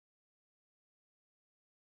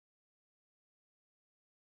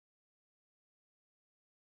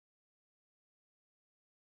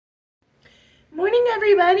Morning,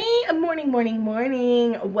 everybody.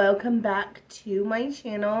 Morning. Welcome back to my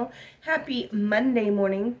channel. Happy Monday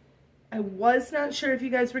morning. I was not sure if you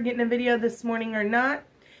guys were getting a video this morning or not,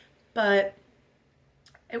 but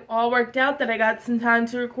it all worked out that I got some time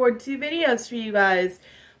to record 2 videos for you guys.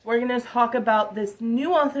 We're going to talk about this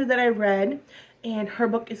new author that I read, and her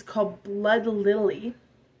book is called Blood Lily.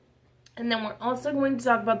 And then we're also going to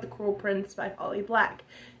talk about The Cruel Prince by Holly Black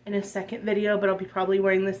in a second video, but I'll be probably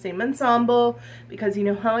wearing the same ensemble because you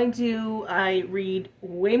know how I do. I read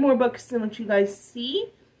way more books than what you guys see,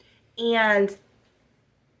 and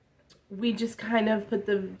we just kind of put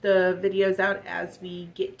the videos out as we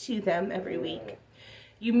get to them every week.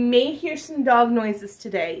 You may hear some dog noises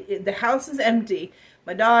today. The house is empty.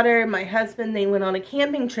 My daughter, my husband, they went on a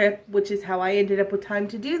camping trip, which is how I ended up with time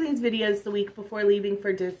to do these videos the week before leaving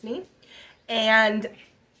for Disney. And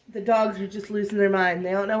the dogs are just losing their mind.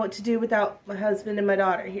 They don't know what to do without my husband and my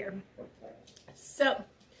daughter here. So,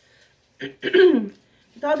 with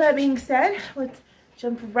all that being said, let's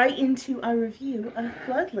jump right into our review of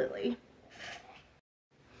Blood Lily.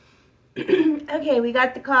 Okay, we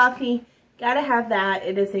got the coffee. Gotta have that.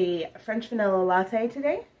 It is a French vanilla latte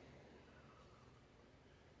today.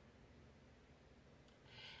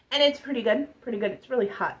 And it's pretty good. It's really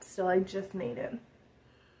hot still. I just made it.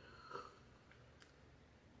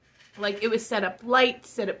 Like, it was set up light,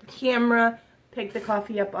 set up camera, picked the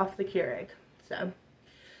coffee up off the Keurig. So,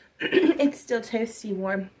 it's still toasty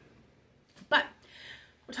warm. But,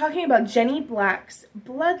 we're talking about Jenny Black's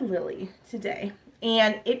Blood Lily today.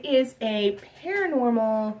 And it is a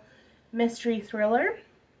paranormal mystery thriller.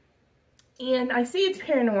 And I say it's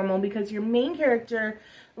paranormal because your main character,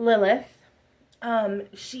 Lilith,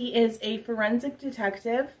 she is a forensic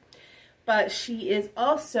detective, but she is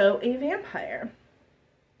also a vampire.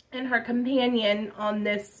 And her companion on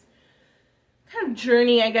this kind of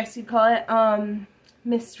journey, I guess you'd call it,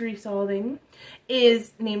 mystery solving,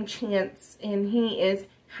 is named Chance, and he is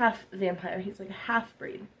half vampire. He's like a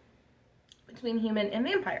half-breed between human and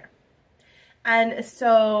vampire. And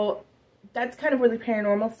so that's kind of where the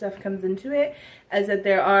paranormal stuff comes into it, as that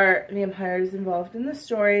there are vampires involved in the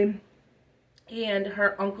story, and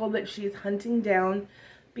her uncle that she's hunting down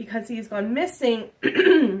because he's gone missing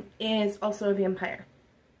is also a vampire.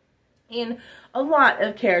 And a lot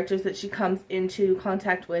of characters that she comes into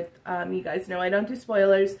contact with, you guys know I don't do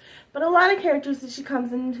spoilers, but a lot of characters that she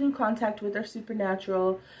comes into contact with are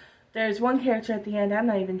supernatural. There's one character at the end, I'm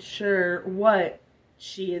not even sure what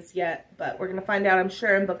she is yet, but we're going to find out, I'm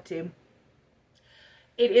sure, in book 2.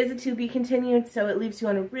 It is a to be continued, so it leaves you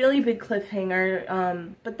on a really big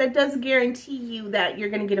cliffhanger, but that does guarantee you that you're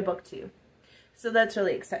going to get a book 2. So that's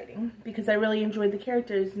really exciting because I really enjoyed the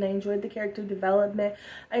characters and I enjoyed the character development.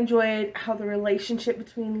 I enjoyed how the relationship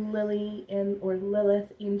between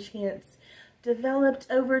Lilith and Chance developed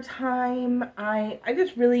over time. I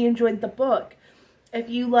just really enjoyed the book. If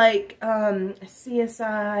you like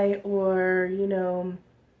CSI or, you know,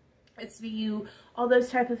 SVU, all those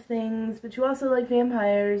type of things, but you also like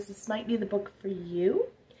vampires, this might be the book for you.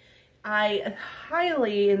 I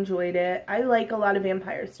highly enjoyed it. I like a lot of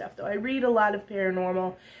vampire stuff, though. I read a lot of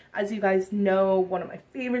paranormal. As you guys know, one of my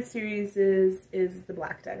favorite series is the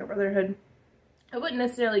Black Dagger Brotherhood. I wouldn't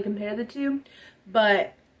necessarily compare the two,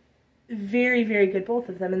 but very, very good, both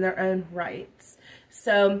of them in their own rights.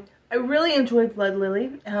 So, I really enjoyed Blood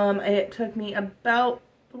Lily. It took me about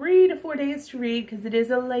 3 to 4 days to read because it is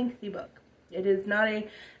a lengthy book. It is not a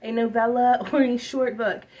novella or a short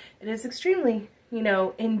book. It is extremely, you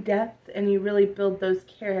know, in depth, and you really build those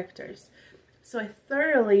characters. So I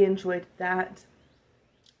thoroughly enjoyed that.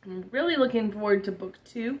 I'm really looking forward to book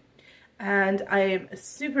 2, and I am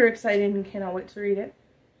super excited and cannot wait to read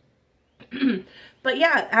it. But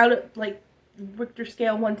yeah, out of, like, Richter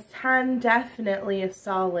scale 1 to 10, definitely a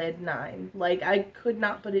solid 9. Like, I could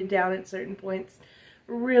not put it down at certain points.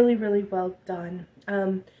 Really, really well done.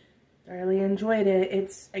 Thoroughly enjoyed it.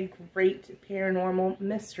 It's a great paranormal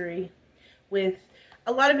mystery with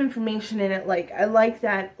a lot of information in it. Like, I like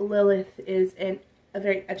that Lilith is a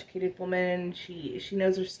very educated woman. She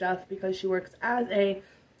knows her stuff because she works as a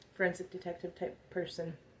forensic detective type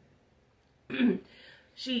person.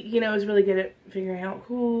 She, you know, is really good at figuring out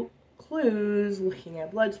clues, looking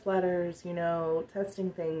at blood splatters, you know, testing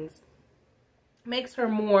things. Makes her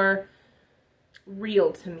more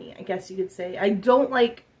real to me, I guess you could say. I don't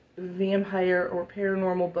like vampire or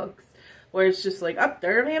paranormal books where it's just like, oh,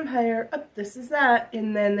 they're a vampire, oh, this is that,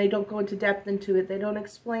 and then they don't go into depth into it. They don't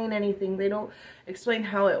explain anything. They don't explain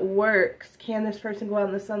how it works. Can this person go out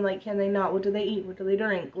in the sunlight? Can they not? What do they eat? What do they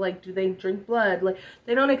drink? Like, do they drink blood? Like,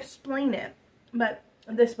 they don't explain it. But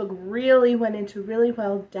this book really went into really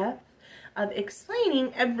well depth of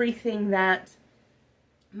explaining everything that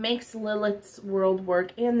makes Lilith's world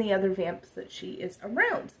work and the other vamps that she is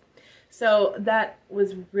around. So that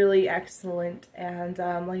was really excellent, and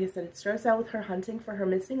like I said, it starts out with her hunting for her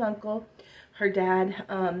missing uncle. Her dad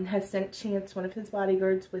has sent Chance, one of his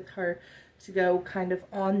bodyguards, with her to go kind of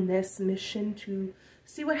on this mission to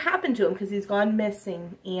see what happened to him, because he's gone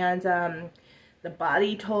missing, and the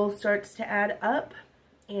body toll starts to add up,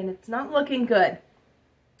 and it's not looking good.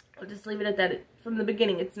 I'll just leave it at that. From the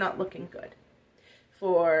beginning, it's not looking good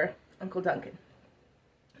for Uncle Duncan.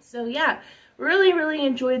 So yeah, really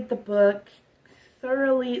enjoyed the book.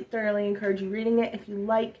 Thoroughly encourage you reading it if you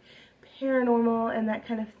like paranormal and that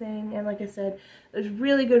kind of thing. And like I said, there's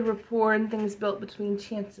really good rapport and things built between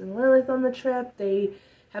Chance and Lilith on the trip. They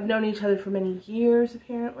have known each other for many years,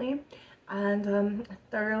 apparently. And I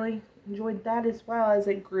thoroughly enjoyed that as well as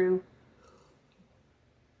it grew.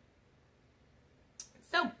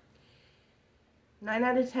 So, 9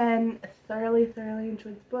 out of 10. Thoroughly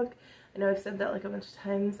enjoyed the book. I know I've said that like a bunch of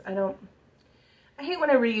times. I hate when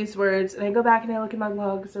I reuse words and I go back and I look at my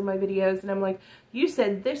vlogs or my videos and I'm like, you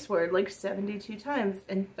said this word like 72 times,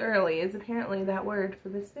 and thoroughly is apparently that word for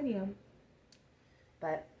this video.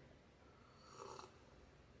 But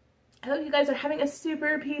I hope you guys are having a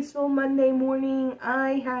super peaceful Monday morning.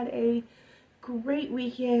 I had a great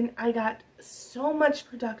weekend. I got so much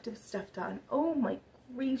productive stuff done. Oh my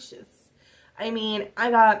gracious. I mean,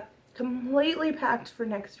 I got completely packed for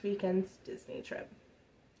next weekend's Disney trip.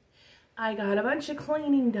 I got a bunch of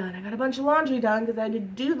cleaning done. I got a bunch of laundry done because I had to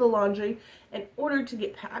do the laundry in order to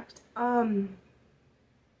get packed.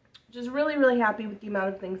 Just really happy with the amount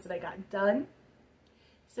of things that I got done.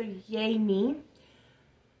 So yay me.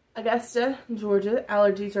 Augusta, Georgia,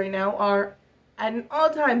 allergies right now are at an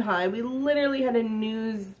all-time high. We literally had a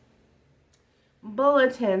news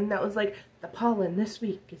bulletin that was like, the pollen this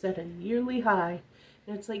week is at a yearly high.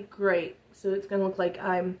 And it's like, great. So it's going to look like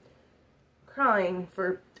I'm crying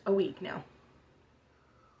for a week now.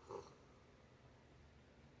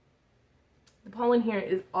 The pollen here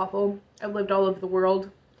is awful. I've lived all over the world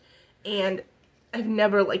and I've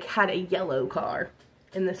never like had a yellow car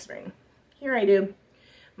in the spring. Here I do.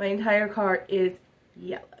 My entire car is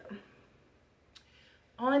yellow.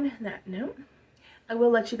 On that note, I will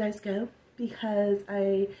let you guys go because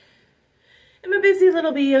I am a busy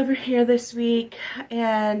little bee over here this week,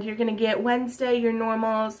 and you're gonna get Wednesday your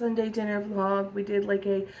normal Sunday dinner vlog. We did like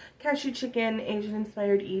a cashew chicken Asian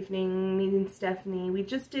inspired evening, me and Stephanie. We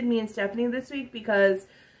just did me and Stephanie this week because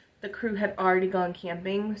the crew had already gone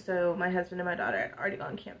camping, so my husband and my daughter had already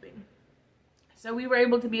gone camping. So we were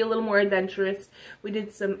able to be a little more adventurous. We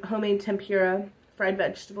did some homemade tempura fried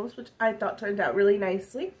vegetables, which I thought turned out really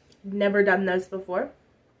nicely. Never done those before.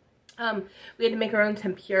 We had to make our own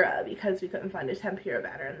tempura because we couldn't find a tempura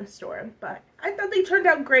batter in the store. But I thought they turned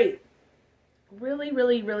out great.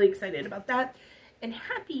 Really excited about that. And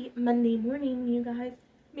happy Monday morning, you guys.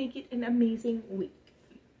 Make it an amazing week.